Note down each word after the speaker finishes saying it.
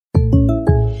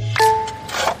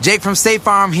Jake from State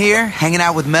Farm here, hanging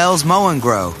out with Mel's Mow and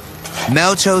Grow.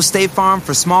 Mel chose State Farm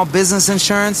for small business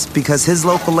insurance because his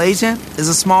local agent is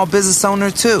a small business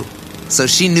owner too. So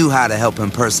she knew how to help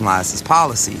him personalize his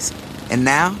policies. And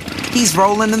now, he's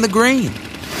rolling in the green.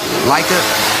 Like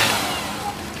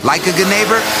a good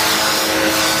neighbor.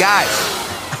 Guys,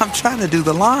 I'm trying to do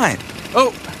the line.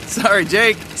 Oh, sorry,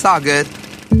 Jake. It's all good.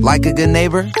 Like a good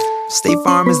neighbor, State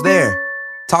Farm is there.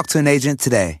 Talk to an agent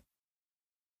today.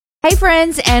 Hey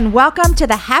friends, and welcome to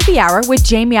the Happy Hour with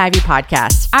Jamie Ivey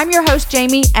podcast. I'm your host,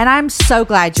 Jamie, and I'm so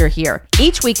glad you're here.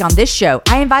 Each week on this show,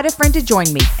 I invite a friend to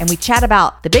join me, and we chat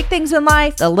about the big things in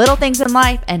life, the little things in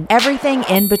life, and everything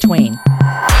in between.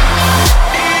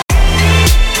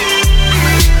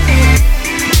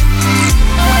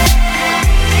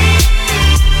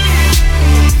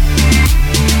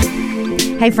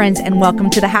 Hey friends, and welcome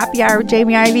to the Happy Hour with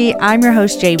Jamie Ivey. I'm your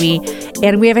host, Jamie,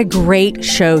 and we have a great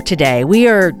show today. We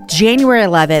are January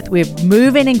 11th. We're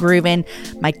moving and grooving.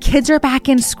 My kids are back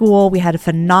in school. We had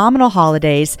phenomenal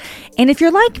holidays. And if you're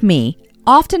like me,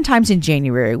 oftentimes in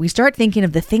January, we start thinking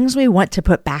of the things we want to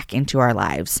put back into our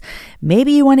lives.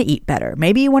 Maybe you want to eat better.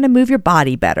 Maybe you want to move your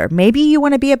body better. Maybe you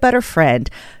want to be a better friend.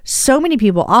 So many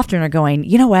people often are going,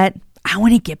 you know what? I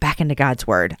want to get back into God's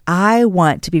Word. I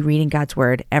want to be reading God's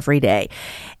Word every day.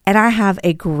 And I have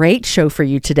a great show for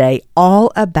you today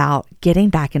all about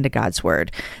getting back into God's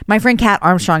Word. My friend Kat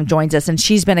Armstrong joins us, and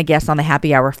she's been a guest on the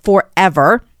Happy Hour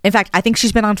forever. In fact, I think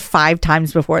she's been on 5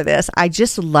 times before this. I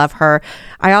just love her.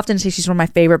 I often say she's one of my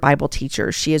favorite Bible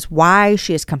teachers. She is wise,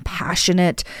 she is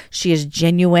compassionate, she is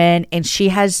genuine, and she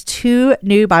has 2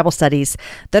 new Bible studies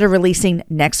that are releasing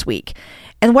next week.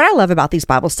 And what I love about these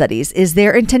Bible studies is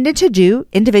they're intended to do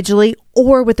individually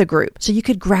or with a group. So you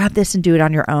could grab this and do it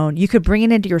on your own. You could bring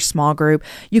it into your small group.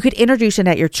 You could introduce it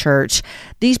at your church.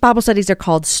 These Bible studies are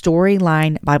called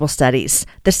Storyline Bible Studies.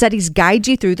 The studies guide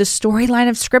you through the storyline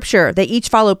of Scripture. They each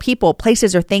follow people,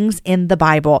 places, or things in the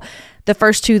Bible. The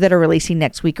first 2 that are releasing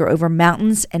next week are over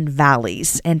mountains and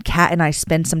valleys. And Kat and I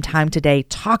spend some time today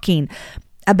talking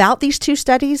about these 2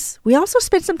 studies. We also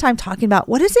spend some time talking about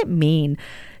what does it mean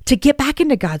to get back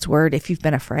into God's Word if you've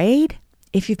been afraid,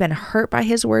 if you've been hurt by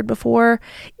His Word before,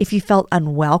 if you felt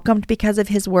unwelcomed because of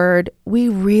His Word. We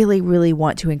really, really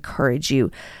want to encourage you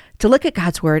to look at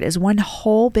God's Word as one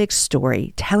whole big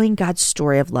story, telling God's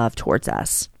story of love towards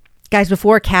us. Guys,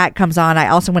 before Kat comes on, I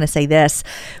also want to say this.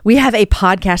 We have a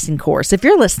podcasting course. If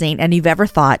you're listening and you've ever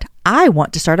thought, I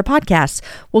want to start a podcast,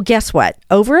 well, guess what?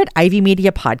 Over at Ivy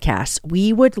Media Podcasts,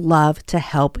 we would love to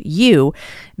help you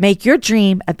make your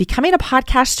dream of becoming a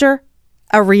podcaster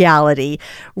a reality.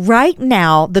 Right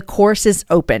now, the course is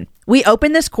open. We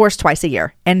open this course twice a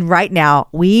year. And right now,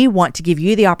 we want to give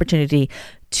you the opportunity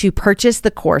to purchase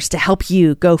the course to help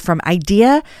you go from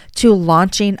idea to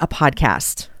launching a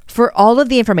podcast. For all of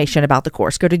the information about the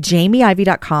course, go to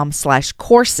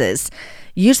jamieivey.com/courses.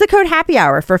 Use the code Happy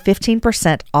Hour for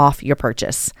 15% off your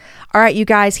purchase. All right, you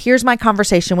guys, here's my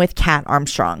conversation with Kat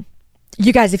Armstrong.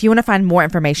 You guys, if you want to find more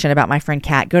information about my friend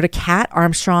Kat, go to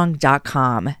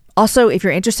katarmstrong.com. Also, if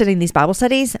you're interested in these Bible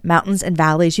studies, Mountains and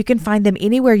Valleys, you can find them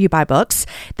anywhere you buy books.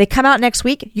 They come out next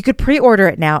week. You could pre-order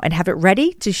it now and have it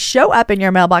ready to show up in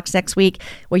your mailbox next week,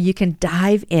 where you can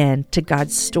dive into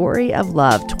God's story of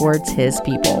love towards His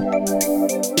people.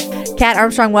 Kat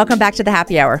Armstrong, welcome back to the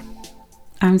Happy Hour.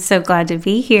 I'm so glad to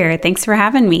be here. Thanks for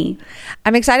having me.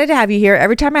 I'm excited to have you here.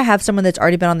 Every time I have someone that's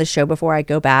already been on the show before, I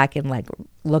go back and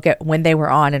look at when they were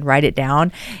on and write it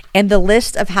down. And the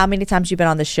list of how many times you've been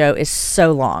on the show is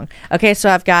so long. Okay, so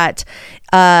I've got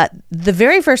the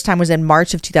very first time was in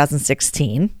March of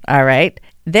 2016. All right.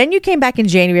 Then you came back in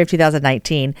January of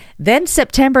 2019, then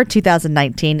September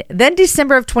 2019, then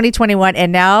December of 2021,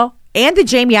 and the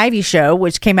Jamie Ivey Show,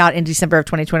 which came out in December of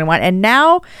 2021, and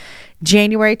now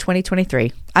January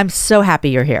 2023. I'm so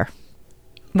happy you're here.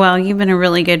 Well, you've been a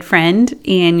really good friend,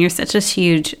 and you're such a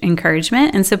huge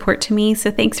encouragement and support to me.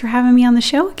 So thanks for having me on the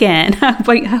show again.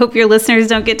 I hope your listeners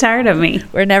don't get tired of me.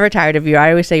 We're never tired of you. I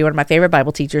always say you're one of my favorite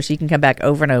Bible teachers, so you can come back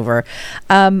over and over.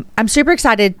 I'm super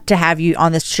excited to have you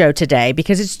on this show today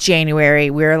because it's January.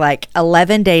 We're like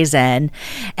 11 days in.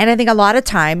 And I think a lot of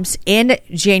times in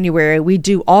January, we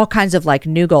do all kinds of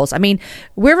new goals. I mean,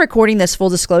 we're recording this full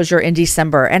disclosure in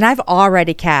December, and I've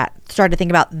already, Kat, started to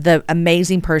think about the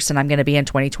amazing person I'm going to be in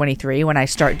 2023 when I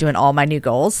start doing all my new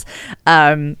goals.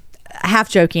 Half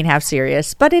joking, half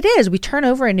serious, but it is. We turn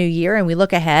over a new year and we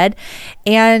look ahead,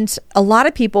 and a lot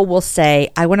of people will say,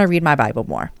 I want to read my Bible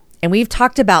more. And we've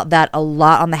talked about that a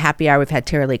lot on the Happy Hour. We've had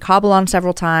Terry Lee Cobble on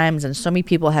several times, and so many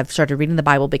people have started reading the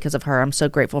Bible because of her. I'm so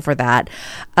grateful for that.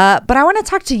 But I want to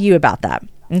talk to you about that,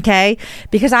 okay?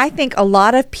 Because I think a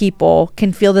lot of people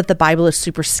can feel that the Bible is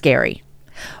super scary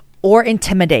or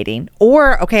intimidating,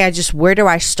 or, okay, where do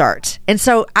I start? And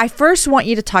so I first want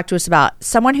you to talk to us about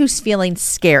someone who's feeling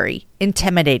scary,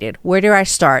 intimidated. Where do I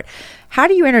start? How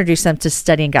do you introduce them to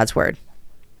studying God's Word?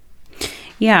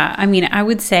 Yeah, I mean, I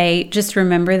would say just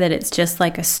remember that it's just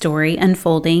like a story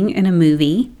unfolding in a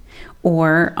movie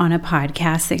or on a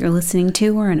podcast that you're listening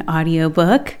to or an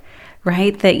audiobook,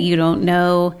 right? That you don't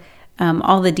know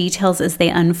all the details as they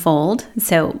unfold.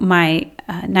 So my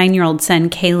 9-year-old son,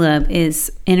 Caleb,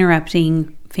 is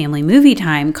interrupting family movie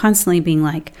time, constantly being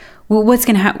like, well, what's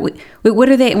going to happen? What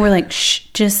are they? And we're like, shh,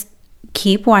 just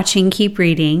keep watching, keep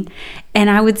reading. And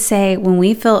I would say when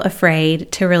we feel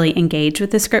afraid to really engage with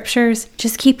the scriptures,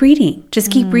 just keep reading.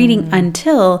 Just keep reading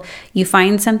until you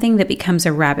find something that becomes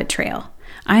a rabbit trail.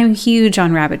 I'm huge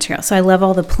on rabbit trail. So I love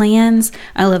all the plans.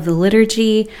 I love the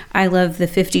liturgy. I love the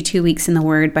 52 Weeks in the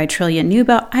Word by Trillia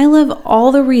Newbell. I love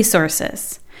all the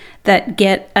resources that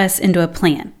get us into a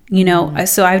plan. You know,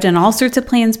 so I've done all sorts of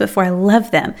plans before. I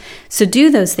love them. So do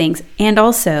those things. And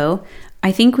also,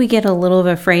 I think we get a little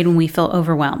bit afraid when we feel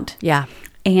overwhelmed. Yeah.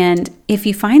 And if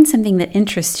you find something that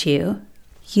interests you,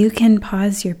 you can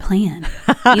pause your plan.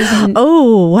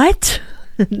 Oh, what?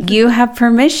 You have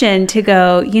permission to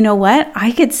go, you know what?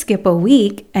 I could skip a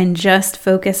week and just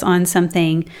focus on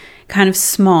something kind of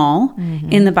small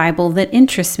in the Bible that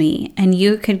interests me. And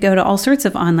you could go to all sorts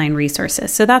of online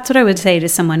resources. So that's what I would say to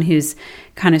someone who's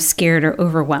kind of scared or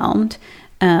overwhelmed.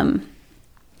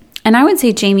 And I would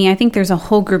say, Jamie, I think there's a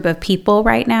whole group of people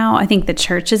right now. I think the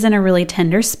church is in a really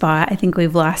tender spot. I think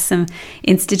we've lost some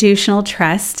institutional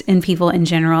trust in people in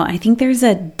general. I think there's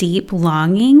a deep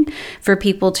longing for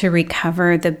people to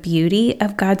recover the beauty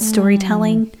of God's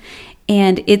storytelling.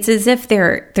 And it's as if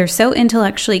they're so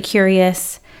intellectually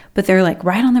curious, but they're like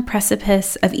right on the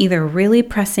precipice of either really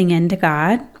pressing into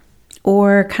God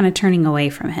or kind of turning away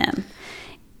from Him.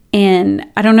 And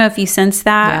I don't know if you sense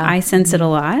that. Yeah. I sense it a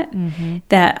lot,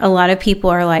 that a lot of people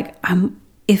are like,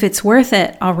 if it's worth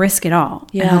it, I'll risk it all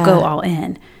and I'll go all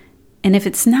in. And if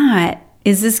it's not,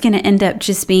 is this going to end up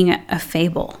just being a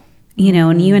fable? You know,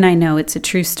 and you and I know it's a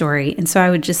true story. And so I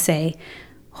would just say,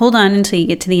 hold on until you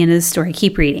get to the end of the story.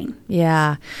 Keep reading.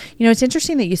 Yeah. You know, it's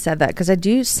interesting that you said that because I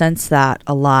do sense that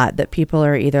a lot, that people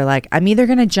are either like, I'm either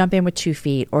going to jump in with 2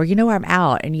 feet or, you know, I'm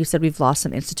out. And you said we've lost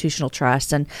some institutional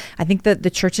trust. And I think that the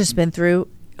church has been through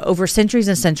over centuries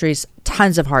and centuries,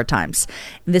 tons of hard times.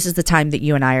 And this is the time that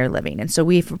you and I are living. And so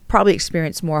we've probably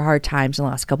experienced more hard times in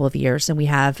the last couple of years than we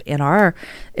have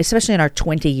especially in our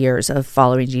 20 years of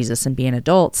following Jesus and being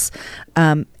adults.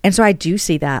 And so I do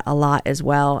see that a lot as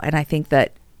well. And I think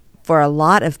that for a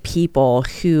lot of people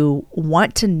who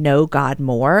want to know God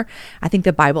more, I think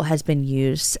the Bible has been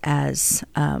used as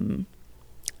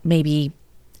maybe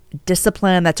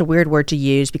discipline. That's a weird word to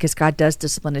use because God does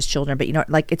discipline His children, but you know,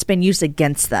 like it's been used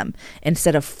against them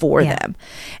instead of for them.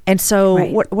 And so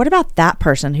what about that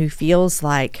person who feels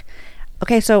like,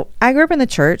 okay, so I grew up in the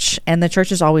church and the church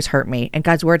has always hurt me and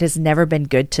God's word has never been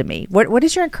good to me. What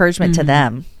is your encouragement to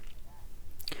them?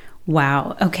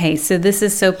 Wow. Okay. So this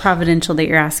is so providential that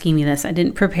you're asking me this. I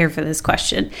didn't prepare for this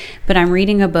question, but I'm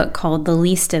reading a book called The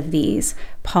Least of These,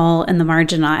 Paul and the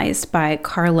Marginalized by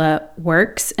Carla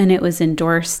Works. And it was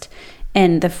endorsed.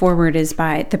 And the foreword is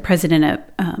by the president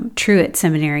of Truett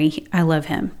Seminary. I love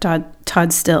him,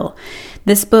 Todd Still.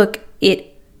 This book,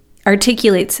 it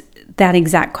articulates that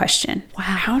exact question. Wow.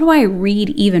 How do I read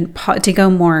even Paul, to go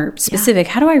more specific,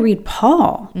 how do I read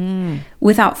Paul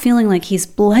without feeling like he's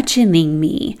bludgeoning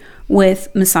me with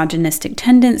misogynistic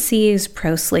tendencies,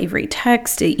 pro-slavery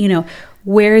text? You know,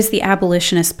 where is the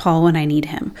abolitionist Paul when I need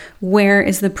him? Where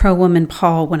is the pro-woman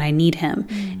Paul when I need him?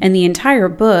 And the entire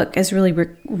book is really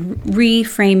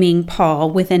reframing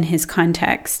Paul within his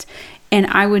context. And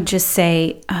I would just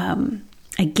say,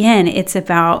 again, it's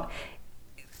about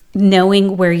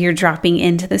knowing where you're dropping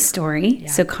into the story. Yeah.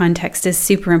 So context is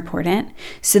super important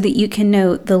so that you can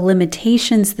know the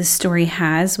limitations the story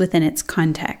has within its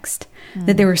context.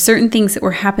 That there were certain things that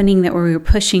were happening that we were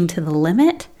pushing to the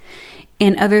limit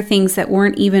and other things that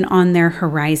weren't even on their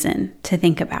horizon to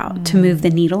think about, to move the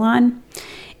needle on.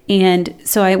 And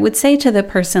so I would say to the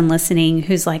person listening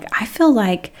who's like, I feel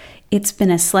like it's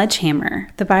been a sledgehammer.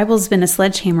 The Bible's been a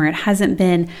sledgehammer. It hasn't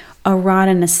been a rod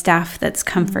and a staff that's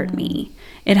comforted me.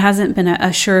 It hasn't been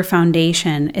a sure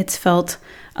foundation. It's felt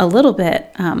a little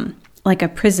bit like a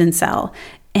prison cell.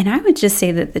 And I would just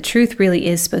say that the truth really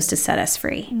is supposed to set us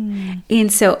free.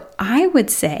 And so I would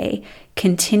say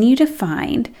continue to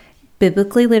find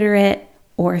biblically literate,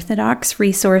 orthodox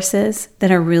resources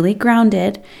that are really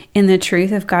grounded in the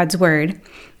truth of God's word,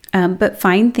 but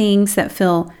find things that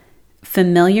feel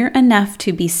familiar enough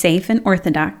to be safe and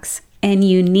orthodox and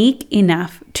unique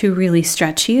enough to really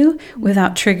stretch you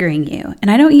without triggering you.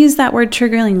 And I don't use that word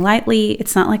triggering lightly.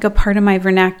 It's not like a part of my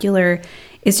vernacular.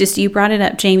 It's just you brought it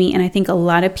up, Jamie, and I think a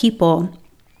lot of people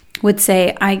would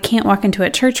say, I can't walk into a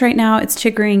church right now. It's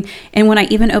triggering. And when I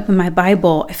even open my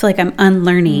Bible, I feel like I'm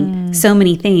unlearning so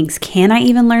many things. Can I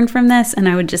even learn from this? And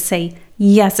I would just say,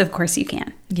 yes, of course you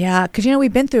can. Yeah, because,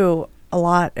 we've been through a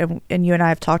lot, and you and I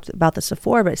have talked about this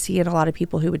before, but seeing a lot of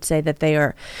people who would say that they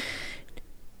are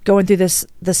going through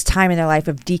this time in their life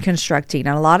of deconstructing. And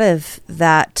a lot of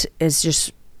that is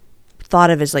just thought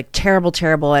of as like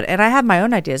terrible. And I have my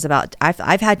own ideas about,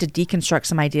 I've had to deconstruct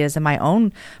some ideas in my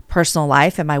own personal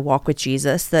life and my walk with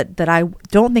Jesus that I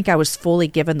don't think I was fully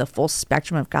given the full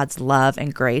spectrum of God's love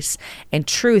and grace and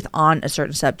truth on a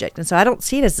certain subject. And so I don't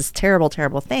see it as this terrible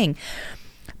thing.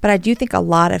 But I do think a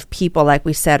lot of people, like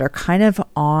we said, are kind of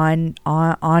on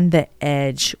the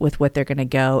edge with what they're going to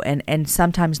go. And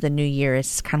sometimes the new year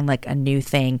is kind of like a new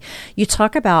thing. You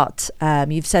talk about,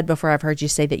 you've said before, I've heard you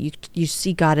say that you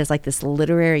see God as like this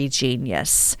literary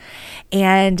genius.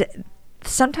 And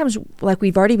sometimes, like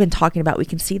we've already been talking about, we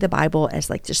can see the Bible as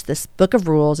like just this book of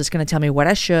rules. It's going to tell me what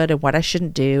I should and what I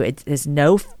shouldn't do. It is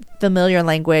no familiar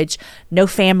language, no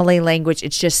family language.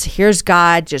 It's just, here's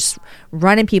God just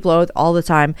running people all the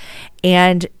time.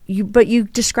 And you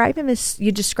describe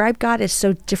God as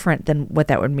so different than what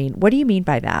that would mean. What do you mean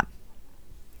by that?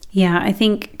 Yeah, I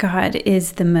think God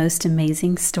is the most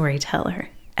amazing storyteller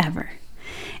ever.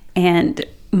 And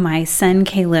my son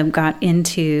Caleb got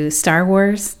into Star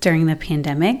Wars during the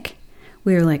pandemic.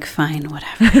 We were like, fine,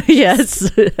 whatever. Yes.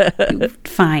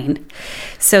 Fine.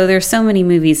 So there's so many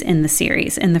movies in the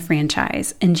series, in the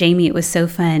franchise. And Jamie, it was so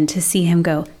fun to see him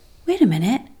go, wait a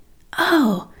minute.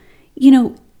 Oh,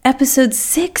 episode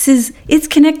 6 it's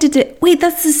connected to, wait,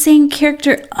 that's the same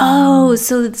character. Oh,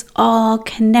 so it's all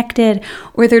connected.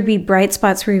 Or there'd be bright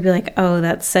spots where you'd be like, oh,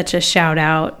 that's such a shout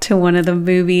out to one of the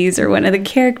movies or one of the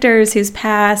characters who's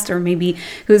passed or maybe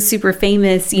who's super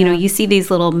famous. You see these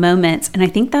little moments. And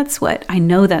I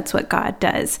know that's what God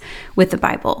does with the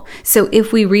Bible. So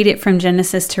if we read it from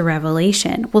Genesis to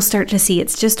Revelation, we'll start to see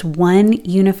it's just one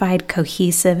unified,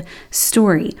 cohesive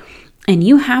story. And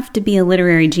you have to be a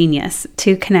literary genius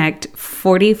to connect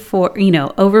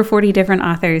over 40 different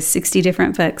authors, 60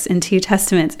 different books, and 2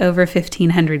 testaments over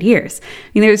 1,500 years.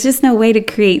 There's just no way to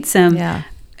create some,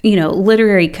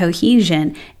 literary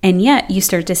cohesion. And yet you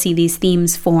start to see these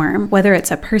themes form, whether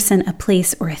it's a person, a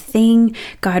place, or a thing.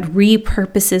 God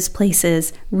repurposes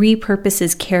places,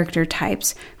 repurposes character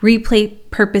types,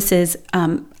 repurposes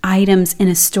items in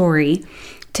a story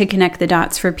to connect the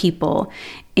dots for people.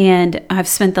 And I've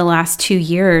spent the last 2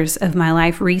 years of my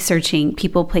life researching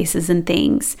people, places, and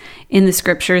things in the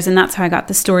scriptures. And that's how I got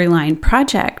the Storyline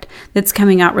Project that's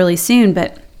coming out really soon.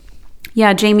 But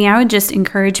yeah, Jamie, I would just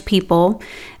encourage people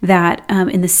that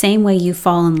in the same way you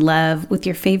fall in love with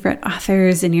your favorite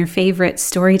authors and your favorite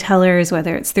storytellers,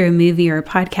 whether it's through a movie or a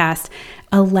podcast,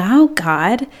 allow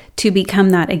God to become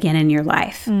that again in your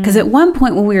life. Because at one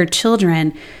point when we were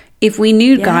children, if we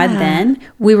knew God then,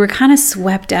 we were kind of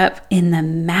swept up in the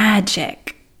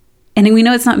magic. And we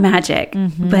know it's not magic,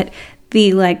 but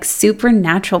the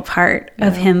supernatural part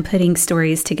of him putting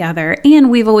stories together.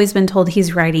 And we've always been told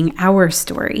he's writing our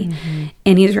story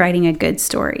and he's writing a good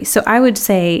story. So I would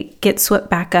say get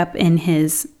swept back up in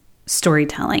his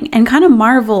storytelling and kind of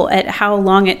marvel at how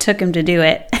long it took him to do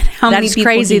it. And how many people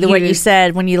crazy the way you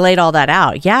said when you laid all that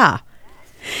out. Yeah.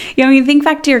 Think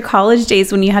back to your college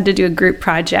days when you had to do a group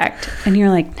project and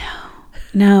you're like,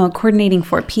 no, coordinating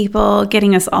 4 people,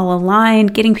 getting us all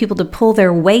aligned, getting people to pull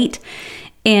their weight.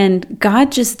 And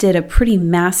God just did a pretty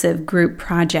massive group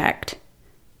project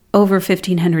over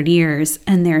 1,500 years.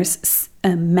 And there's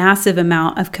a massive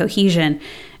amount of cohesion.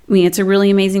 It's a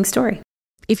really amazing story.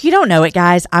 If you don't know it,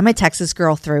 guys, I'm a Texas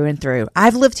girl through and through.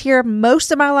 I've lived here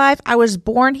most of my life. I was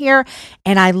born here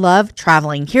and I love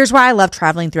traveling. Here's why I love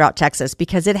traveling throughout Texas,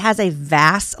 because it has a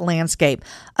vast landscape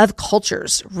of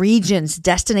cultures, regions,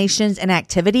 destinations, and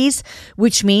activities,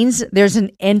 which means there's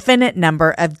an infinite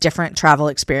number of different travel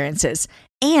experiences.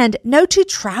 And no 2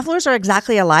 travelers are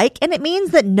exactly alike, and it means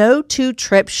that no 2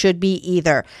 trips should be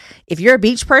either. If you're a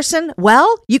beach person,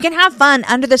 well, you can have fun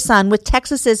under the sun with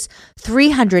Texas's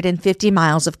 350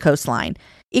 miles of coastline.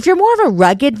 If you're more of a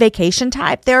rugged vacation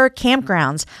type, there are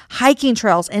campgrounds, hiking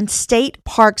trails, and state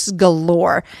parks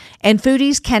galore. And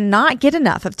foodies cannot get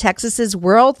enough of Texas's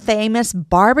world-famous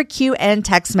barbecue and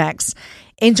Tex-Mex.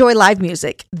 Enjoy live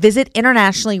music, visit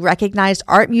internationally recognized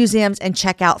art museums, and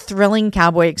check out thrilling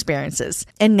cowboy experiences.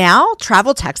 And now,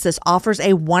 Travel Texas offers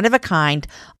a one-of-a-kind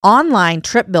online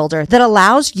trip builder that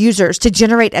allows users to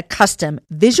generate a custom,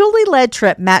 visually led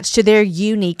trip matched to their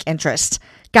unique interests.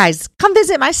 Guys, come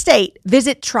visit my state.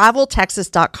 Visit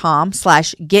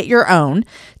traveltexas.com/getyourown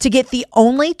to get the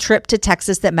only trip to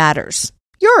Texas that matters.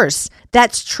 Yours.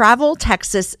 That's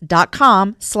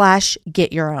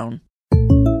traveltexas.com/getyourown.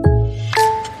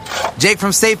 Jake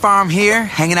from State Farm here,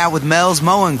 hanging out with Mel's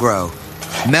Mow and Grow.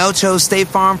 Mel chose State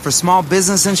Farm for small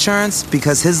business insurance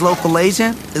because his local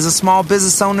agent is a small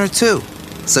business owner too.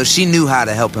 So she knew how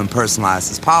to help him personalize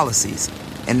his policies.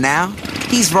 And now,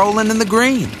 he's rolling in the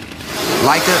green.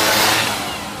 Like a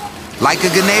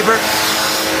good neighbor?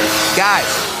 Guys,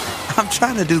 I'm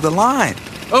trying to do the line.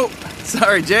 Oh,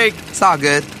 sorry, Jake. It's all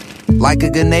good. Like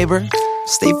a good neighbor,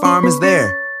 State Farm is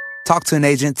there. Talk to an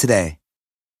agent today.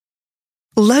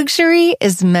 Luxury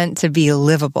is meant to be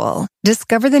livable.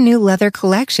 Discover the new leather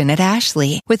collection at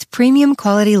Ashley with premium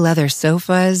quality leather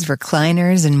sofas,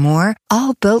 recliners, and more,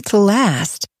 all built to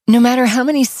last. No matter how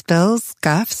many spills,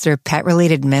 scuffs, or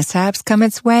pet-related mishaps come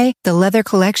its way, the leather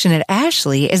collection at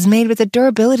Ashley is made with the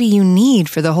durability you need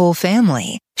for the whole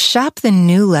family. Shop the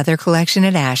new leather collection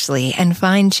at Ashley and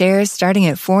find chairs starting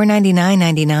at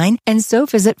 $499.99 and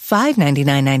sofas at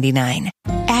 $599.99.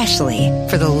 Ashley,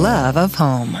 for the love of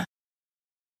home.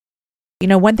 You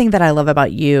know, one thing that I love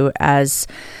about you as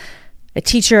a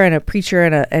teacher and a preacher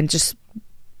and just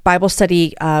Bible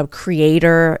study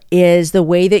creator is the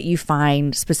way that you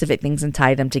find specific things and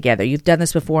tie them together. You've done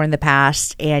this before in the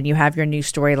past, and you have your new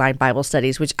Storyline Bible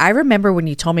studies, which I remember when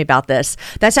you told me about this.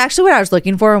 That's actually what I was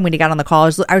looking for when you got on the call.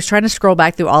 I was trying to scroll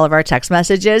back through all of our text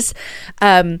messages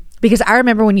because I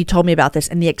remember when you told me about this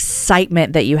and the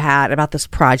excitement that you had about this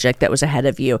project that was ahead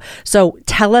of you. So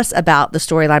tell us about the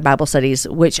Storyline Bible studies,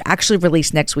 which actually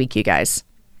release next week, you guys.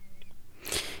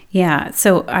 Yeah,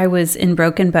 so I was in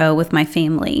Broken Bow with my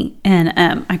family, and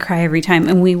I cry every time.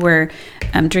 And we were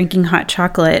drinking hot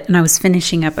chocolate, and I was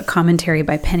finishing up a commentary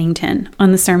by Pennington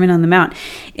on the Sermon on the Mount.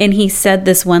 And he said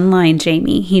this one line,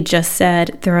 Jamie. He just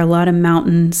said, there are a lot of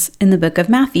mountains in the book of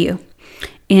Matthew.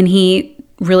 And he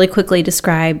really quickly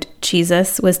described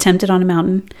Jesus was tempted on a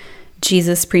mountain.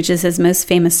 Jesus preaches his most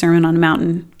famous sermon on a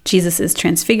mountain. Jesus is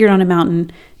transfigured on a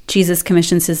mountain. Jesus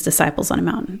commissions his disciples on a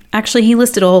mountain. Actually, he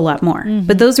listed a whole lot more. Mm-hmm.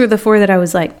 But those were the four that I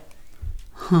was like,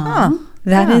 that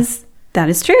is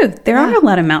true. There are a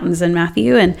lot of mountains in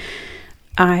Matthew. And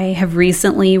I have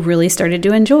recently really started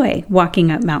to enjoy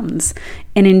walking up mountains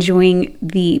and enjoying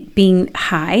the being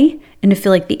high and to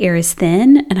feel like the air is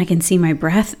thin and I can see my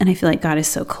breath and I feel like God is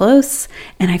so close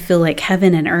and I feel like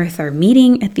heaven and earth are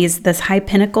meeting at this high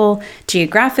pinnacle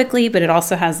geographically, but it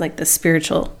also has like the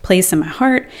spiritual place in my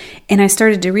heart. And I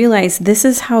started to realize this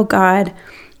is how God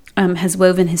has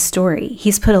woven his story.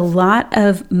 He's put a lot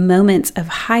of moments of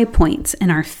high points in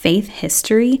our faith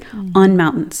history on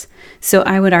mountains. So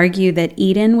I would argue that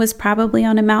Eden was probably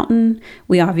on a mountain.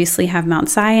 We obviously have Mount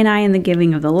Sinai and the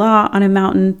giving of the law on a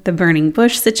mountain, the burning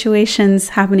bush situations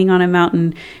happening on a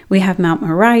mountain. We have Mount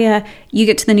Moriah. You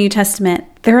get to the New Testament,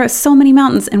 there are so many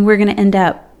mountains, and we're going to end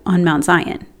up on Mount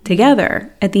Zion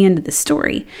together at the end of the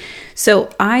story. So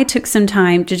I took some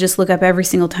time to just look up every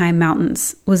single time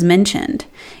mountains was mentioned.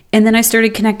 And then I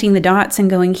started connecting the dots and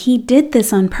going, he did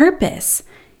this on purpose.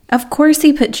 Of course,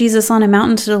 he put Jesus on a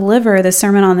mountain to deliver the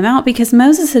Sermon on the Mount because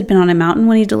Moses had been on a mountain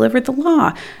when he delivered the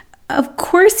law. Of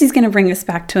course, he's going to bring us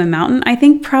back to a mountain. I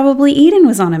think probably Eden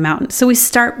was on a mountain. So we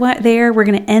start there. We're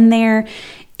going to end there.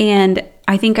 And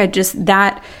I think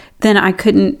then I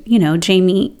couldn't,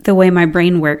 Jamie, the way my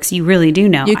brain works, you really do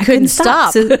know. You couldn't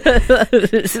stop. So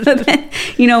then,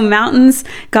 mountains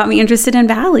got me interested in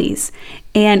valleys.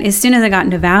 And as soon as I got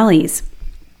into valleys,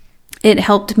 it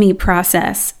helped me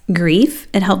process grief.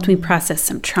 It helped me process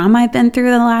some trauma I've been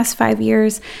through the last 5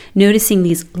 years, noticing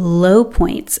these low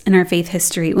points in our faith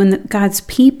history when God's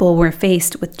people were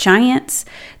faced with giants.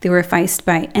 They were faced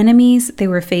by enemies. They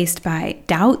were faced by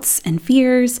doubts and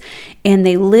fears. And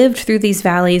they lived through these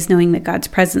valleys knowing that God's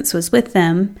presence was with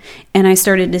them. And I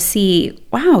started to see,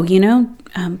 wow,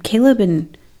 Caleb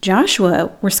and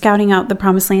Joshua were scouting out the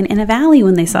promised land in a valley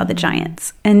when they saw the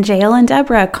giants. And Jael and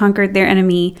Deborah conquered their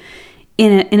enemy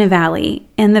in a valley.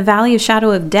 And the valley of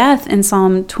shadow of death in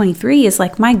Psalm 23 is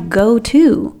like my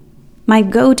go-to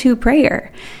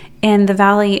prayer. And the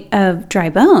valley of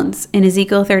dry bones in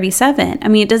Ezekiel 37. I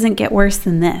mean, it doesn't get worse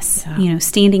than this,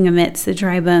 standing amidst the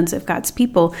dry bones of God's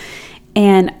people.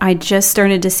 And I just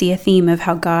started to see a theme of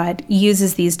how God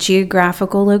uses these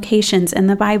geographical locations in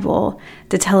the Bible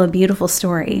to tell a beautiful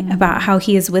story about how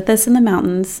he is with us in the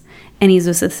mountains and he's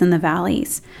with us in the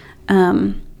valleys.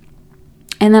 And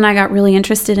then I got really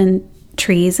interested in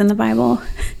trees in the Bible.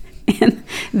 And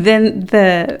then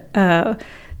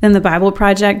the Bible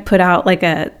Project put out like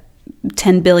a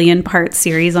 10 billion part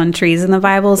series on trees in the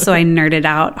Bible. So I nerded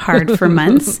out hard for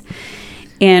months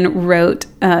and wrote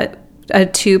a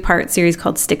 2-part series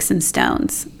called Sticks and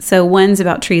Stones. So one's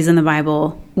about trees in the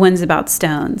Bible, one's about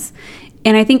stones.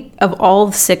 And I think of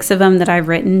all 6 of them that I've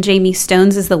written, Jamie,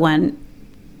 stones is the one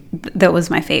that was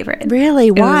my favorite. Really?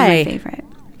 Why? It was my favorite.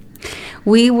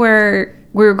 We were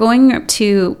going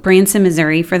to Branson,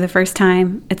 Missouri for the first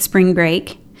time at spring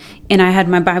break. And I had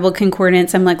my Bible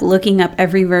concordance. I'm like looking up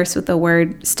every verse with the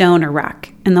word stone or rock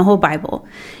in the whole Bible.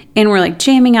 And we're like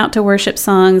jamming out to worship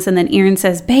songs. And then Erin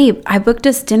says, babe, I booked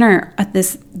us dinner at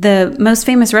the most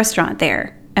famous restaurant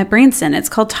there at Branson. It's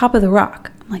called Top of the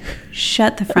Rock. I'm like,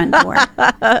 shut the front door.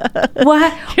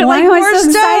 What? Why am I so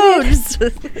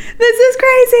excited? This is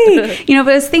crazy. But it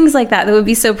was things like that would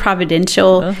be so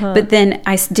providential. But then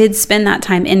I did spend that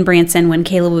time in Branson when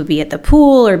Caleb would be at the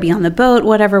pool or be on the boat,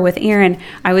 whatever, with Erin.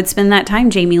 I would spend that time,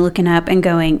 Jamie, looking up and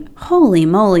going, holy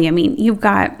moly. I mean, you've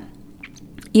got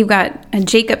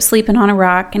Jacob sleeping on a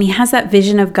rock, and he has that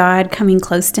vision of God coming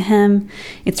close to him.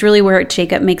 It's really where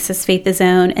Jacob makes his faith his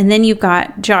own. And then you've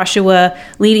got Joshua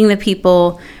leading the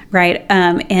people, right?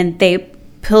 And they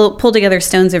pull together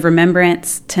stones of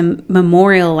remembrance to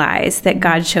memorialize that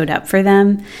God showed up for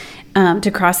them to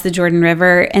cross the Jordan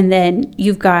River. And then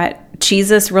you've got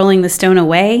Jesus rolling the stone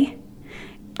away,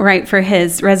 right, for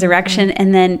his resurrection.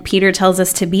 And then Peter tells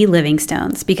us to be living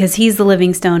stones because he's the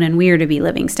living stone and we are to be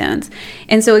living stones.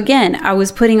 And so again, I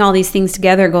was putting all these things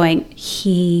together going,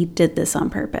 he did this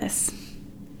on purpose.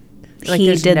 Like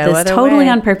he did this totally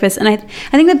on purpose. And I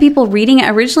think that people reading it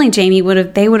originally, Jamie, would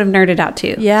have nerded out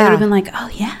too. Yeah. They would have been like,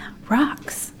 oh yeah,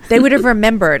 rocks. They would have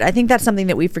remembered. I think that's something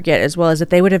that we forget as well, is that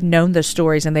they would have known the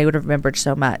stories and they would have remembered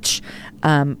so much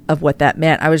of what that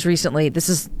meant. I was recently,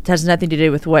 has nothing to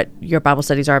do with what your Bible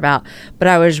studies are about, but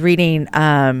I was reading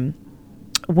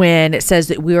when it says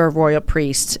that we are a royal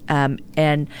priest,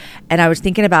 and I was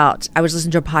thinking about, I was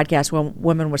listening to a podcast when a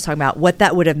woman was talking about what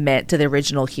that would have meant to the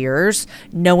original hearers,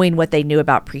 knowing what they knew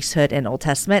about priesthood in Old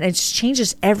Testament. And it just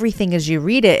changes everything as you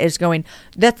read it. Is going,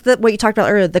 that's what you talked about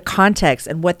earlier, the context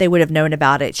and what they would have known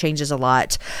about it changes a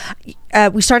lot.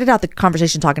 We started out the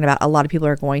conversation talking about a lot of people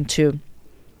are going to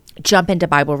jump into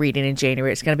Bible reading in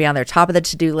January. It's going to be on their top of the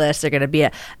to-do list. They're going to be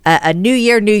a new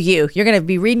year, new you. You're going to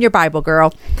be reading your Bible,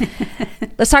 girl.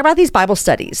 Let's talk about these Bible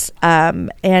studies.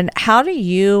 And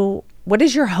what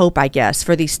is your hope, I guess,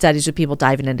 for these studies with people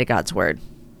diving into God's Word?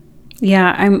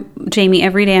 Yeah, Jamie,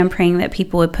 every day I'm praying that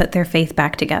people would put their faith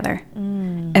back together.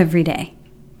 Every day.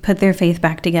 Put their faith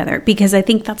back together. Because I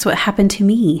think that's what happened to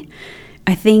me.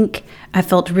 I think I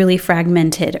felt really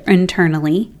fragmented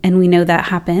internally, and we know that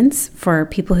happens for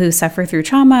people who suffer through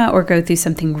trauma or go through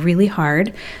something really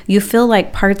hard. You feel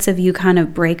like parts of you kind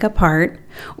of break apart,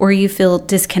 or you feel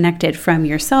disconnected from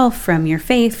yourself, from your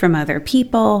faith, from other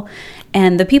people.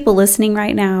 And the people listening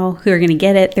right now who are going to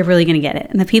get it, they're really going to get it.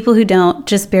 And the people who don't,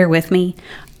 just bear with me.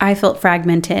 I felt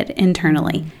fragmented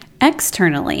internally.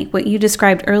 Externally, what you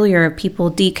described earlier of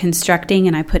people deconstructing,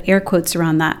 and I put air quotes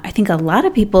around that, I think a lot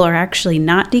of people are actually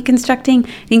not deconstructing.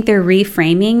 I think they're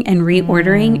reframing and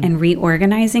reordering and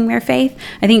reorganizing their faith.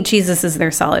 I think Jesus is their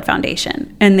solid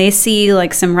foundation. And they see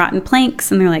like some rotten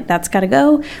planks and they're like, that's got to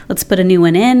go. Let's put a new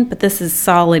one in. But this is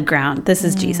solid ground. This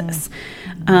is Jesus.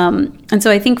 And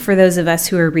so I think for those of us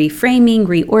who are reframing,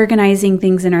 reorganizing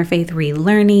things in our faith,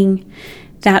 relearning,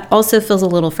 that also feels a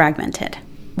little fragmented.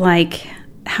 Like,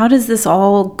 how does this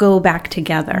all go back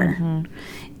together?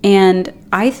 And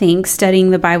I think studying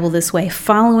the Bible this way,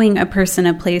 following a person,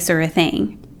 a place, or a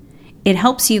thing, it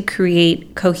helps you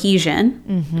create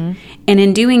cohesion. And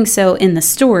in doing so in the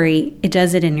story, it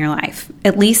does it in your life.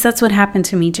 At least that's what happened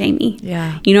to me, Jamie.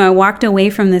 Yeah. I walked away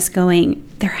from this going,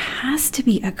 there has to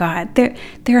be a God.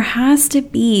 There has to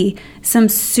be some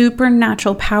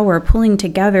supernatural power pulling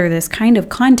together this kind of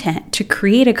content to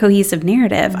create a cohesive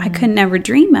narrative I could never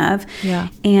dream of. Yeah.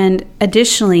 And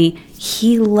additionally,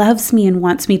 he loves me and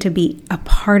wants me to be a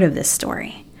part of this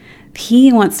story.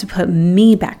 He wants to put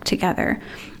me back together.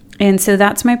 And so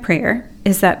that's my prayer,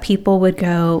 is that people would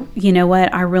go, you know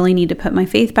what, I really need to put my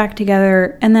faith back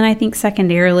together. And then I think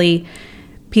secondarily,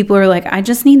 people are like, I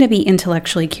just need to be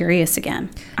intellectually curious again.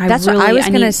 That's what I was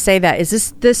going to say. That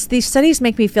is these studies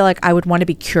make me feel like I would want to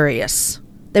be curious.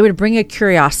 They would bring a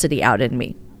curiosity out in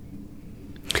me.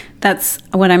 That's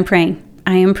what I'm praying.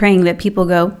 I am praying that people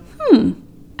go,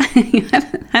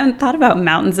 I haven't thought about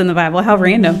mountains in the Bible. How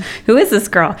random. Who is this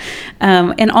girl?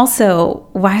 And also,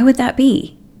 why would that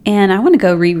be? And I want to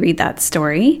go reread that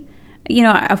story.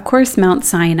 Of course, Mount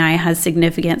Sinai has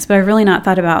significance, but I've really not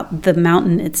thought about the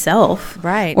mountain itself.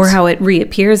 Right. Or how it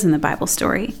reappears in the Bible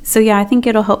story. So yeah, I think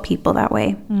it'll help people that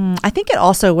way. I think it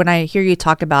also, when I hear you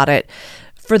talk about it,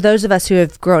 for those of us who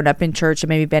have grown up in church and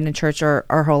maybe been in church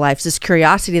our whole lives, this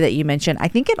curiosity that you mentioned, I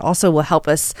think it also will help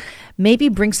us maybe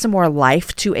bring some more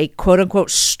life to a quote unquote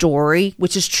story,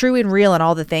 which is true and real and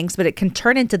all the things, but it can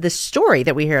turn into this story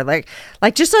that we hear, like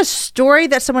just a story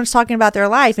that someone's talking about their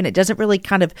life, and it doesn't really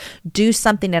kind of do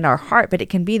something in our heart, but it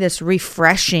can be this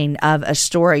refreshing of a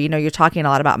story. You're talking a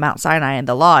lot about Mount Sinai and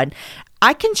the law, and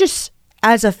I can just,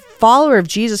 as a follower of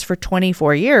Jesus for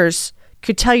 24 years,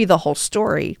 could tell you the whole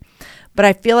story. But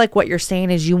I feel like what you're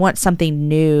saying is you want something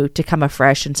new to come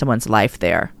afresh in someone's life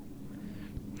there.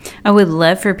 I would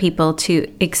love for people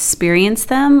to experience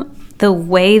them the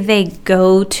way they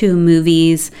go to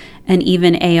movies and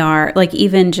even AR, like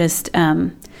even just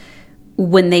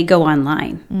when they go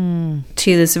online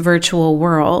to this virtual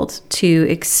world to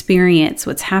experience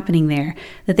what's happening there,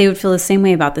 that they would feel the same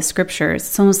way about the scriptures.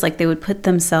 It's almost like they would put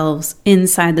themselves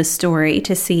inside the story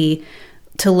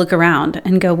to look around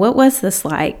and go, what was this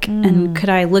like? And could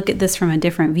I look at this from a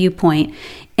different viewpoint?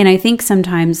 And I think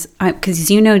sometimes, because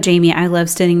Jamie, I love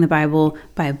studying the Bible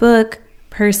by book,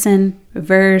 person,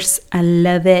 verse. I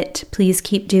love it. Please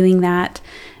keep doing that.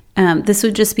 This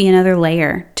would just be another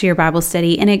layer to your Bible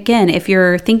study. And again, if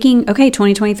you're thinking, okay,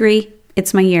 2023,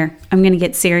 it's my year. I'm going to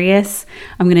get serious.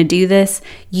 I'm going to do this.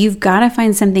 You've got to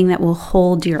find something that will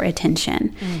hold your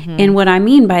attention. And what I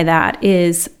mean by that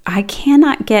is I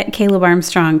cannot get Caleb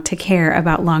Armstrong to care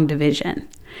about long division.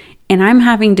 And I'm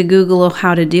having to Google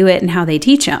how to do it and how they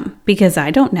teach them because I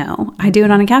don't know. I do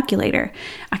it on a calculator.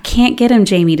 I can't get him,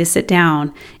 Jamie, to sit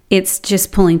down. It's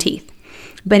just pulling teeth.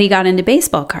 But he got into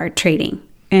baseball card trading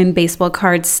and baseball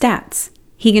card stats.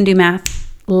 He can do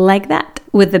math like that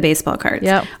with the baseball cards.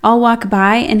 Yep. I'll walk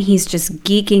by and he's just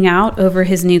geeking out over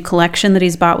his new collection that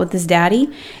he's bought with his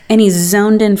daddy, and he's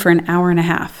zoned in for an hour and a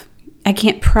half. I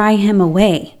can't pry him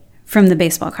away from the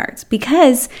baseball cards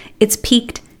because it's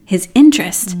piqued his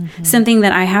interest, something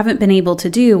that I haven't been able to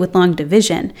do with long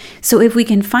division. So if we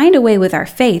can find a way with our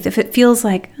faith, if it feels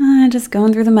like just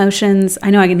going through the motions,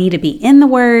 I know I need to be in the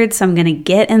Word, so I'm going to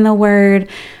get in the Word,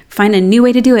 find a new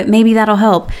way to do it, maybe that'll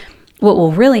help. What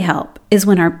will really help is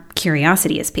when our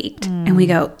curiosity is piqued and we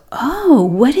go, oh,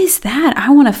 what is that? I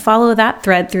want to follow that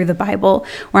thread through the Bible,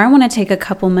 or I want to take a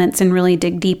couple months and really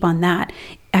dig deep on that.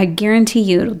 I guarantee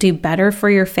you it'll do better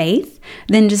for your faith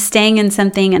than just staying in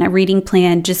something in a reading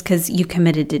plan just because you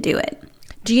committed to do it.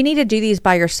 Do you need to do these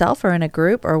by yourself or in a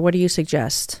group, or what do you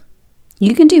suggest?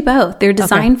 You can do both. They're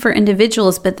designed for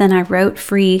individuals, but then I wrote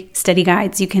free study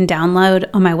guides you can download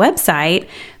on my website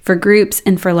for groups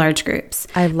and for large groups.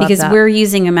 I love because that. We're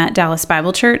using them at Dallas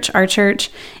Bible Church, our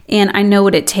church, and I know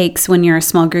what it takes when you're a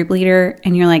small group leader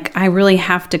and you're like, I really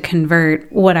have to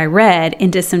convert what I read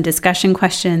into some discussion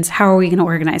questions. How are we going to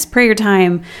organize prayer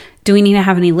time? Do we need to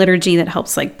have any liturgy that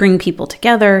helps bring people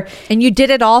together? And you did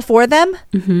it all for them?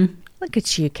 Mm-hmm. Look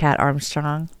at you, Kat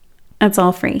Armstrong. That's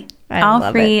all free.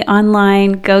 All free,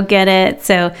 online, go get it.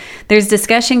 So there's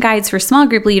discussion guides for small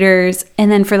group leaders. And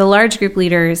then for the large group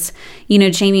leaders,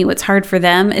 Jamie, what's hard for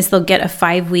them is they'll get a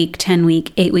 5-week,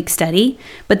 10-week, 8-week study,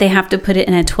 but they have to put it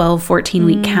in a 12,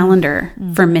 14-week calendar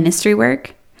for ministry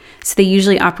work. So they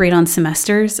usually operate on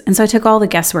semesters. And so I took all the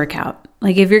guesswork out.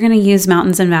 If you're going to use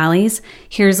mountains and valleys,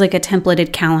 here's a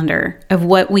templated calendar of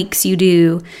what weeks you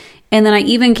do. And then I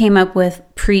even came up with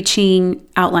preaching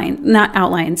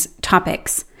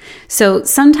topics. So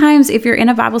sometimes if you're in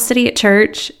a Bible study at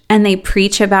church and they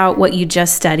preach about what you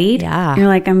just studied, you're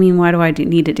like, why do I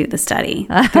need to do the study?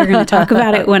 They're going to talk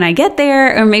about it when I get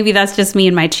there, or maybe that's just me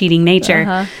and my cheating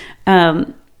nature.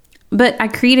 But I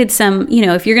created some,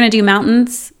 if you're going to do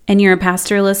mountains and you're a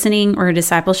pastor listening or a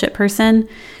discipleship person,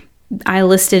 I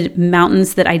listed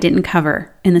mountains that I didn't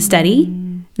cover in the study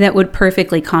that would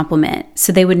perfectly complement,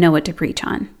 so they would know what to preach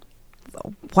on.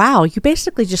 Wow, you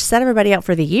basically just set everybody out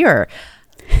for the year.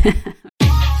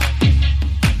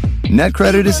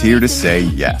 NetCredit is here to say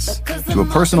yes to a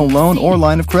personal loan or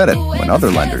line of credit when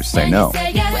other lenders say no.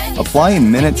 Apply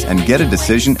in minutes and get a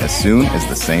decision as soon as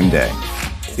the same day.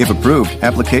 If approved,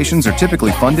 applications are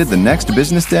typically funded the next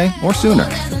business day or sooner.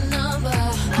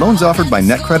 Loans offered by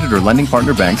NetCredit or lending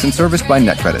partner banks and serviced by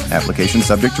NetCredit. Application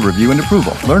subject to review and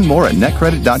approval. Learn more at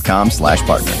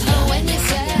netcredit.com/partner.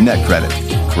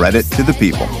 NetCredit. Credit to the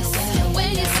people.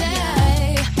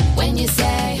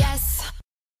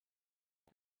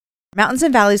 Mountains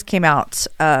and Valleys came out.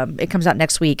 It comes out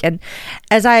next week. And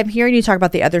as I'm hearing you talk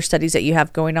about the other studies that you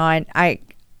have going on,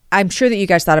 I'm sure that you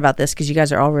guys thought about this because you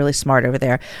guys are all really smart over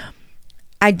there.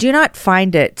 I do not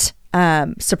find it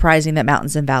surprising that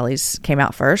Mountains and Valleys came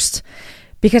out first,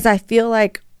 because I feel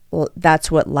like that's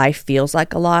what life feels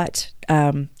like a lot.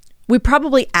 We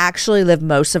probably actually live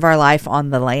most of our life on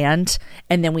the land,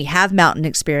 and then we have mountain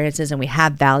experiences and we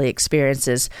have valley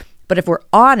experiences. But if we're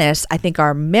honest, I think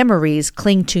our memories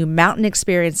cling to mountain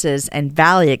experiences and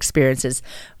valley experiences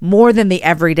more than the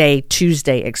everyday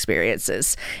Tuesday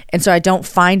experiences. And so I don't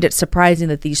find it surprising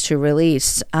that these two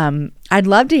released. I'd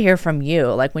love to hear from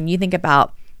you. Like, when you think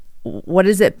about what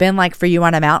has it been like for you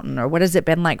on a mountain, or what has it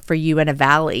been like for you in a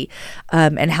valley,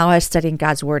 and how has studying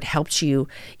God's word helped you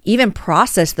even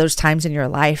process those times in your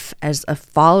life as a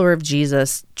follower of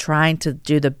Jesus, trying to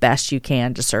do the best you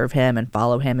can to serve him and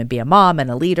follow him and be a mom and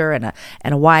a leader and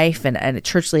a wife and a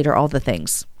church leader, all the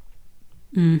things.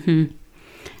 Mm-hmm.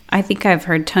 I think I've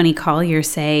heard Tony Collier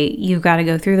say, you've got to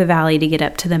go through the valley to get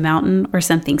up to the mountain, or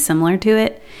something similar to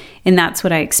it. And that's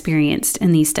what I experienced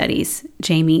in these studies,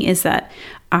 Jamie, is that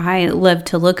I love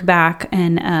to look back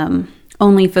and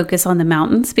only focus on the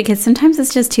mountains, because sometimes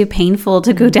it's just too painful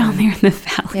to go down there in the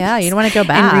valley. Yeah, you don't want to go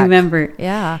back. And remember.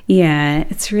 Yeah,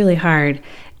 it's really hard.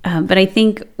 But I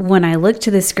think when I looked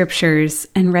to the scriptures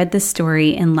and read the story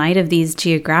in light of these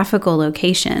geographical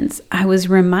locations, I was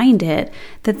reminded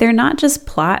that they're not just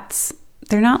plots.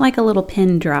 They're not like a little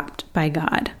pin dropped by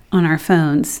God on our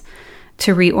phones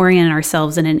to reorient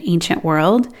ourselves in an ancient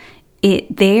world.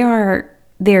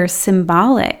 They're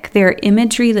symbolic. They're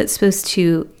imagery that's supposed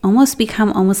to almost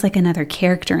become almost like another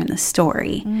character in the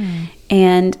story.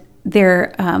 And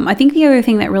I think the other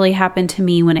thing that really happened to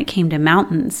me when it came to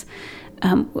mountains,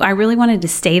 I really wanted to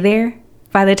stay there.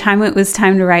 By the time it was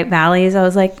time to write valleys, I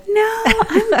was like, no,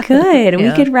 I'm good.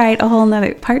 We could write a whole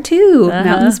nother part 2,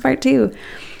 mountains part 2.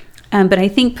 But I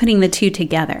think putting the two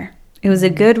together, it was a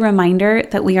good reminder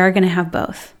that we are going to have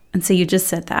both. And so you just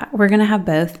said that. We're going to have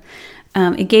both.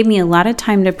 It gave me a lot of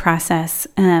time to process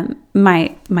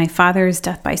my father's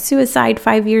death by suicide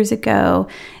 5 years ago,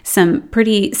 some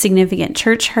pretty significant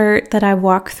church hurt that I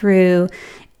walked through,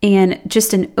 and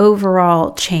just an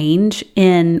overall change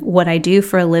in what I do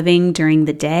for a living during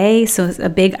the day. So it's a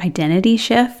big identity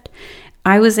shift.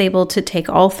 I was able to take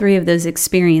all 3 of those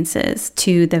experiences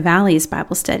to the Valleys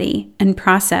Bible study and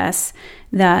process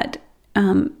that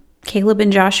Caleb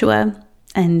and Joshua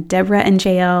and Deborah and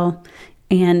Jael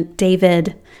and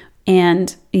David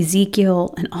and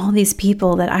Ezekiel and all these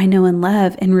people that I know and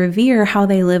love and revere how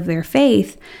they live their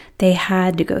faith, they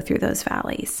had to go through those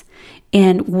valleys.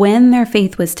 And when their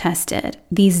faith was tested,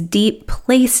 these deep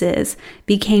places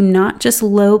became not just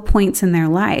low points in their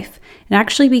life. It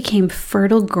actually became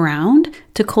fertile ground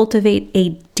to cultivate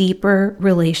a deeper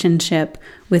relationship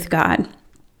with God.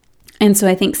 And so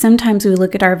I think sometimes we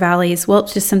look at our valleys, well,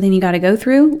 it's just something you got to go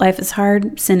through. Life is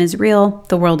hard. Sin is real.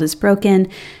 The world is broken.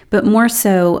 But more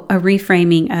so a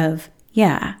reframing of,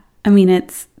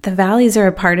 it's the valleys are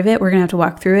a part of it. We're going to have to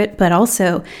walk through it. But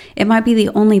also it might be the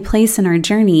only place in our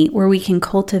journey where we can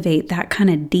cultivate that kind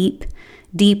of deep,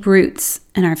 deep roots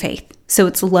in our faith. So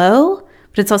it's low,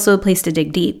 but it's also a place to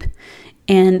dig deep.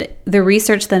 And the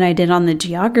research that I did on the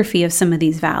geography of some of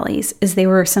these valleys is they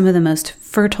were some of the most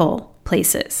fertile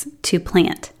places to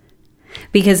plant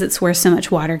because it's where so much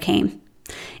water came.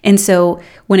 And so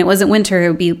when it wasn't winter, it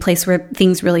would be a place where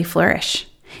things really flourish.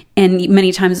 And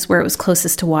many times it's where it was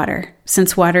closest to water.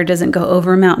 Since water doesn't go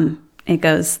over a mountain, it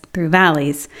goes through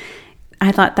valleys.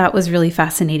 I thought that was really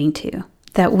fascinating too,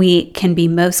 that we can be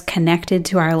most connected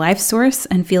to our life source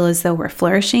and feel as though we're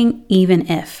flourishing, even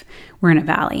if we're in a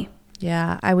valley.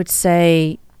 Yeah, I would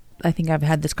say, I think I've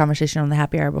had this conversation on the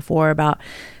Happy Hour before about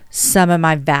some of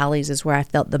my valleys is where I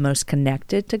felt the most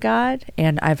connected to God.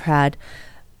 And I've had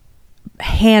a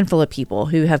handful of people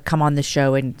who have come on the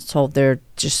show and told their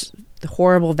just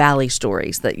horrible valley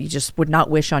stories that you just would not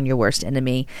wish on your worst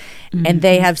enemy. Mm-hmm. And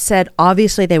they have said,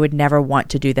 obviously, they would never want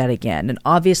to do that again. And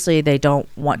obviously, they don't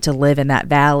want to live in that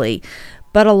valley.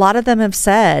 But a lot of them have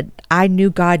said, I knew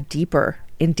God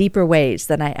in deeper ways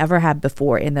than I ever had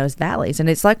before in those valleys. And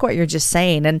it's like what you're just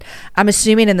saying. And I'm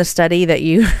assuming in the study that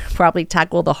you probably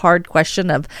tackle the hard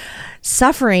question of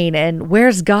suffering and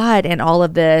where's God in all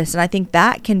of this. And I think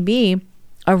that can be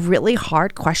a really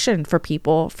hard question for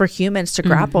people, for humans to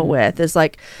grapple with, is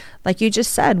like you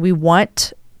just said, we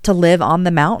want to live on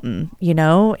the mountain,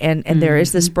 and there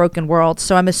is this broken world.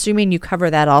 So I'm assuming you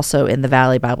cover that also in the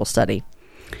Valley Bible study.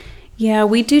 Yeah,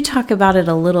 we do talk about it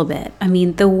a little bit. I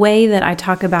mean, the way that I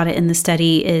talk about it in the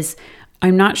study is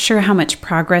I'm not sure how much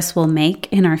progress we'll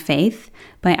make in our faith,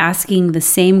 by asking the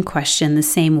same question the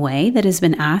same way that has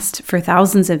been asked for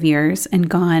thousands of years and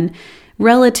gone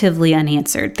relatively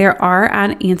unanswered. There are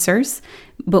answers,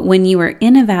 but when you are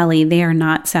in a valley, they are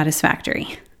not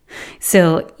satisfactory.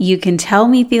 So you can tell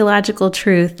me theological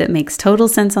truth that makes total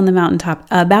sense on the mountaintop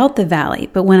about the valley,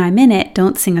 but when I'm in it,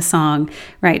 don't sing a song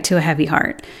right to a heavy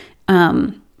heart.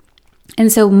 And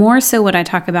so more so what I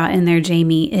talk about in there,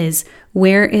 Jamie, is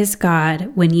where is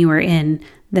God when you are in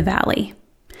the valley?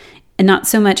 And not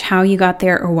so much how you got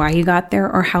there or why you got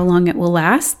there or how long it will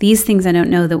last. These things I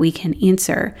don't know that we can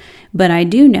answer. But I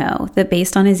do know that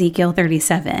based on Ezekiel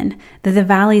 37, that the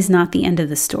valley is not the end of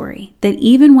the story. That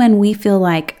even when we feel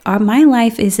like my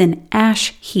life is an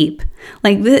ash heap,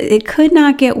 like it could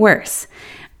not get worse,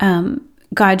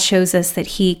 God shows us that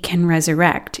he can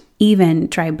resurrect even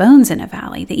dry bones in a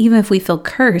valley. That even if we feel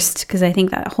cursed, because I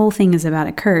think that whole thing is about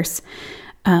a curse,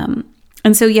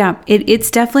 and so, yeah,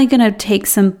 it's definitely going to take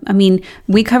some,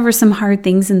 we cover some hard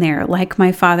things in there, like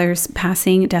my father's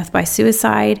passing, death by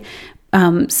suicide,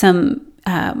 some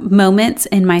moments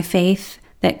in my faith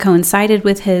that coincided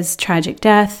with his tragic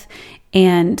death,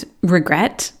 and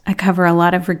regret. I cover a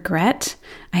lot of regret.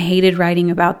 I hated writing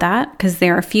about that because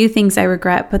there are a few things I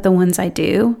regret, but the ones I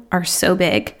do are so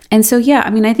big. And so, yeah,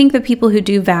 I think the people who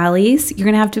do valleys, you're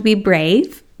going to have to be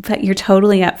brave, but you're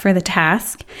totally up for the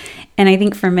task. And I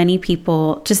think for many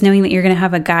people, just knowing that you're going to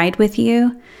have a guide with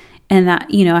you, and that,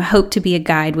 I hope to be a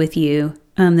guide with you,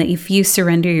 that if you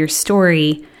surrender your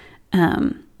story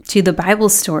to the Bible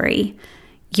story,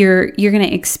 you're going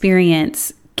to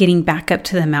experience getting back up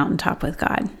to the mountaintop with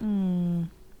God.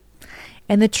 And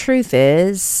the truth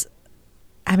is,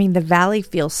 the valley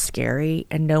feels scary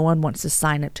and no one wants to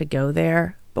sign up to go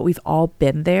there, but we've all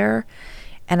been there.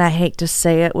 And I hate to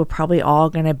say it, we're probably all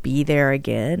going to be there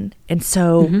again. And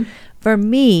so for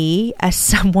me, as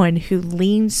someone who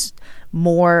leans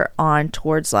more on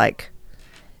towards like,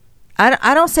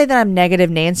 I don't say that I'm negative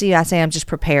Nancy. I say I'm just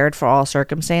prepared for all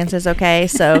circumstances. Okay.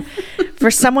 So for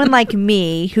someone like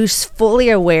me, who's fully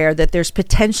aware that there's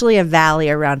potentially a valley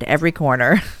around every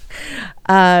corner,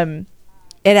 it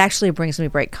actually brings me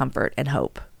great comfort and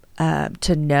hope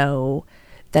to know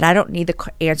that I don't need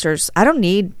the answers.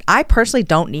 I personally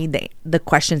don't need the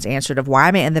questions answered of why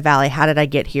am I in the valley? How did I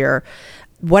get here?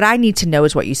 What I need to know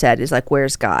is what you said is like,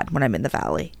 where's God when I'm in the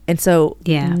valley? And so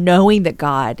knowing that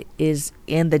God is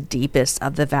in the deepest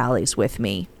of the valleys with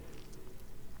me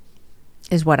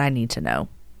is what I need to know.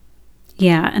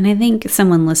 Yeah. And I think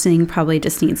someone listening probably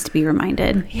just needs to be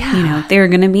reminded, there are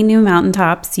going to be new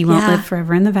mountaintops. You won't live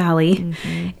forever in the valley,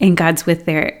 and God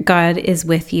is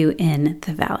with you in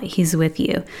the valley. He's with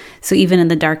you. So even in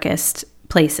the darkest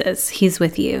places, he's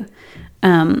with you.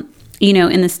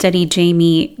 In the study,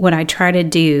 Jamie, what I try to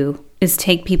do is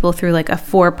take people through like a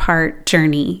 4-part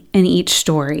journey in each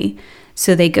story.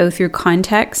 So they go through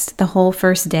context. The whole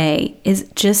first day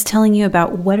is just telling you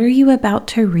about what are you about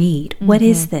to read? What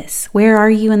is this? Where are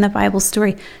you in the Bible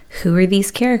story? Who are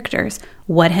these characters?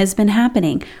 What has been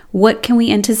happening? What can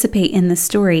we anticipate in the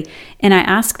story? And I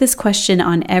ask this question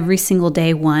on every single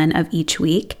day one of each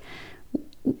week.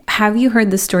 Have you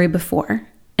heard the story before?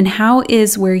 And how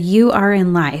is where you are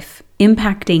in life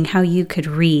impacting how you could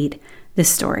read the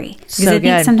story? Because I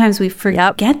think sometimes we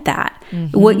forget that.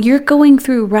 What you're going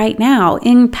through right now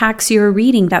impacts your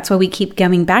reading. That's why we keep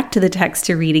coming back to the text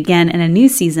to read again in a new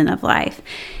season of life.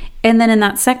 And then in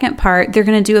that second part, they're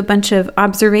going to do a bunch of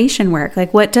observation work.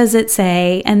 Like, what does it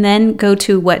say? And then go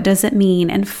to what does it mean?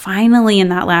 And finally, in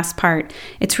that last part,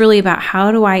 it's really about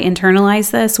how do I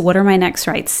internalize this? What are my next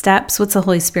right steps? What's the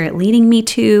Holy Spirit leading me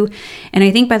to? And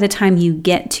I think by the time you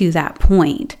get to that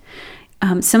point,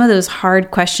 some of those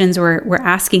hard questions we're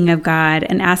asking of God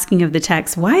and asking of the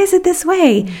text, why is it this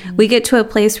way? We get to a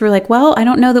place where we're like, well, I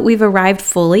don't know that we've arrived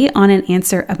fully on an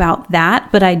answer about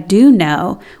that, but I do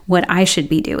know what I should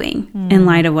be doing in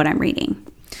light of what I'm reading.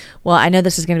 Well, I know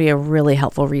this is going to be a really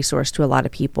helpful resource to a lot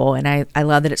of people. And I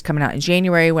love that it's coming out in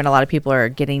January when a lot of people are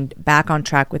getting back on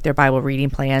track with their Bible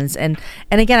reading plans. And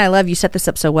again, I love you set this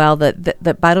up so well that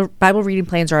the Bible reading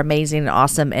plans are amazing and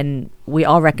awesome, and we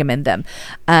all recommend them.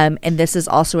 And this is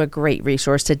also a great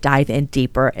resource to dive in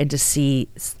deeper and to see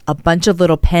a bunch of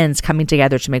little pens coming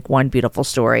together to make one beautiful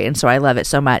story. And so I love it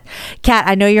so much. Kat,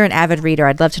 I know you're an avid reader.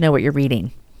 I'd love to know what you're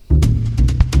reading.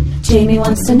 Jamie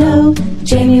wants to know,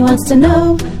 Jamie wants to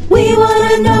know, we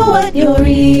want to know what you're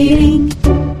reading.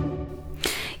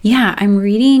 Yeah, I'm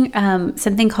reading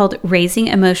something called Raising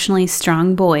Emotionally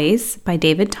Strong Boys by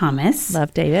David Thomas.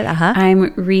 Love David.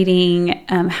 I'm reading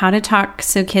How to Talk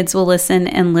So Kids Will Listen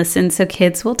and Listen So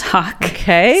Kids Will Talk.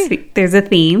 Okay. So there's a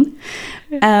theme.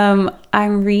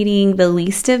 I'm reading The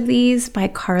Least of These by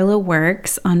Carla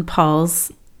Works on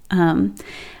Paul's. And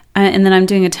then I'm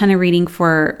doing a ton of reading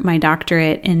for my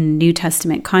doctorate in New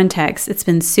Testament context. It's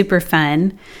been super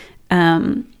fun.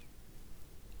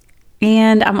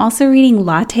 And I'm also reading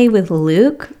Latte with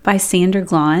Luke by Sandra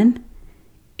Glahn.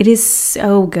 It is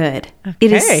so good. Okay.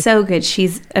 It is so good.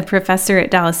 She's a professor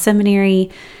at Dallas Seminary.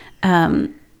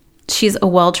 She's a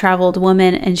well-traveled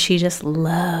woman, and she just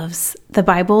loves the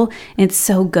Bible. And it's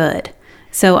so good.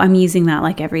 So I'm using that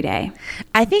like every day.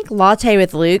 I think Latte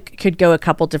with Luke could go a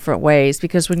couple different ways,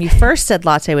 because when you first said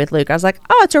Latte with Luke, I was like,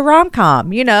 oh, it's a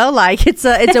rom-com, like it's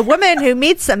a woman who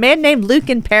meets a man named Luke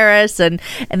in Paris, and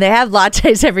they have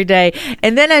lattes every day.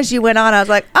 And then as you went on, I was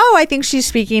like, oh, I think she's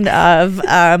speaking of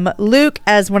Luke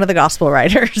as one of the gospel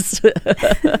writers.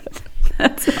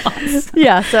 That's awesome.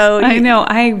 Yeah, so I know.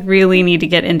 I really need to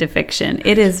get into fiction.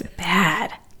 It is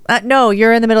bad. No,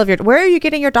 you're in the middle of where are you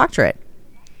getting your doctorate?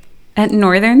 At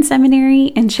Northern Seminary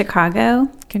in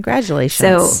Chicago.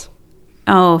 Congratulations.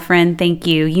 So, friend, thank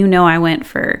you. I went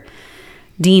for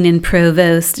Dean and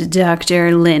Provost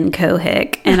Dr. Lynn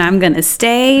Kohik, and I'm going to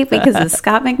stay because of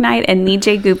Scott McKnight and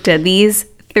Nijay Gupta. These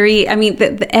three,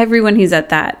 everyone who's at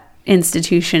that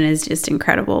institution is just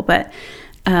incredible. But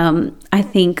I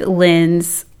think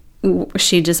Lynn's,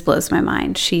 she just blows my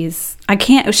mind. Should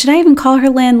I even call her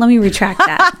Lynn? Let me retract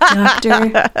that.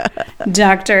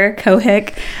 Dr.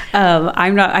 Kohik.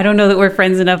 I don't know that we're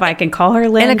friends enough I can call her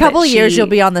Lynn. In a couple of years, you'll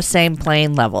be on the same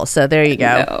plane level. So there you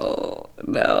go.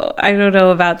 No, I don't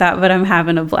know about that, but I'm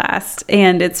having a blast.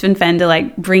 And it's been fun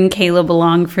to bring Caleb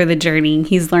along for the journey.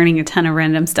 He's learning a ton of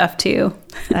random stuff too.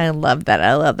 I love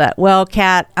that. Well,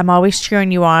 Kat, I'm always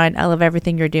cheering you on. I love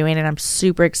everything you're doing, and I'm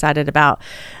super excited about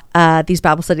these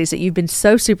Bible studies that you've been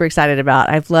so super excited about.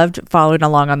 I've loved following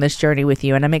along on this journey with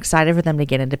you, and I'm excited for them to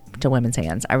get into women's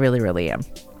hands. I really, really am.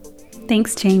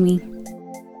 Thanks, Jamie.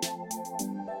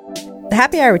 The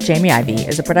Happy Hour with Jamie Ivey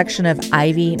is a production of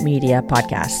Ivy Media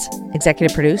Podcasts.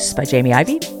 Executive produced by Jamie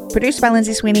Ivey, produced by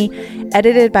Lindsay Sweeney,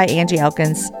 edited by Angie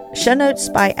Elkins, show notes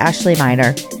by Ashley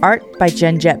Miner, art by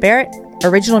Jen Jett Barrett,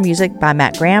 original music by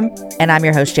Matt Graham, and I'm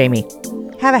your host, Jamie.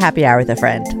 Have a happy hour with a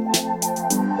friend.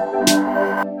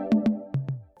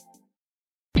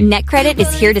 NetCredit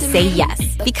is here to say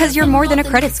yes, because you're more than a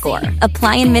credit score.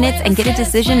 Apply in minutes and get a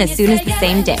decision as soon as the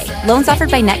same day. Loans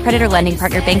offered by NetCredit or lending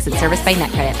partner banks and serviced by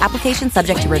NetCredit. Application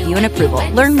subject to review and approval.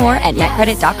 Learn more at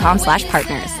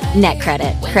netcredit.com/partners.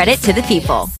 NetCredit. Credit to the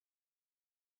people.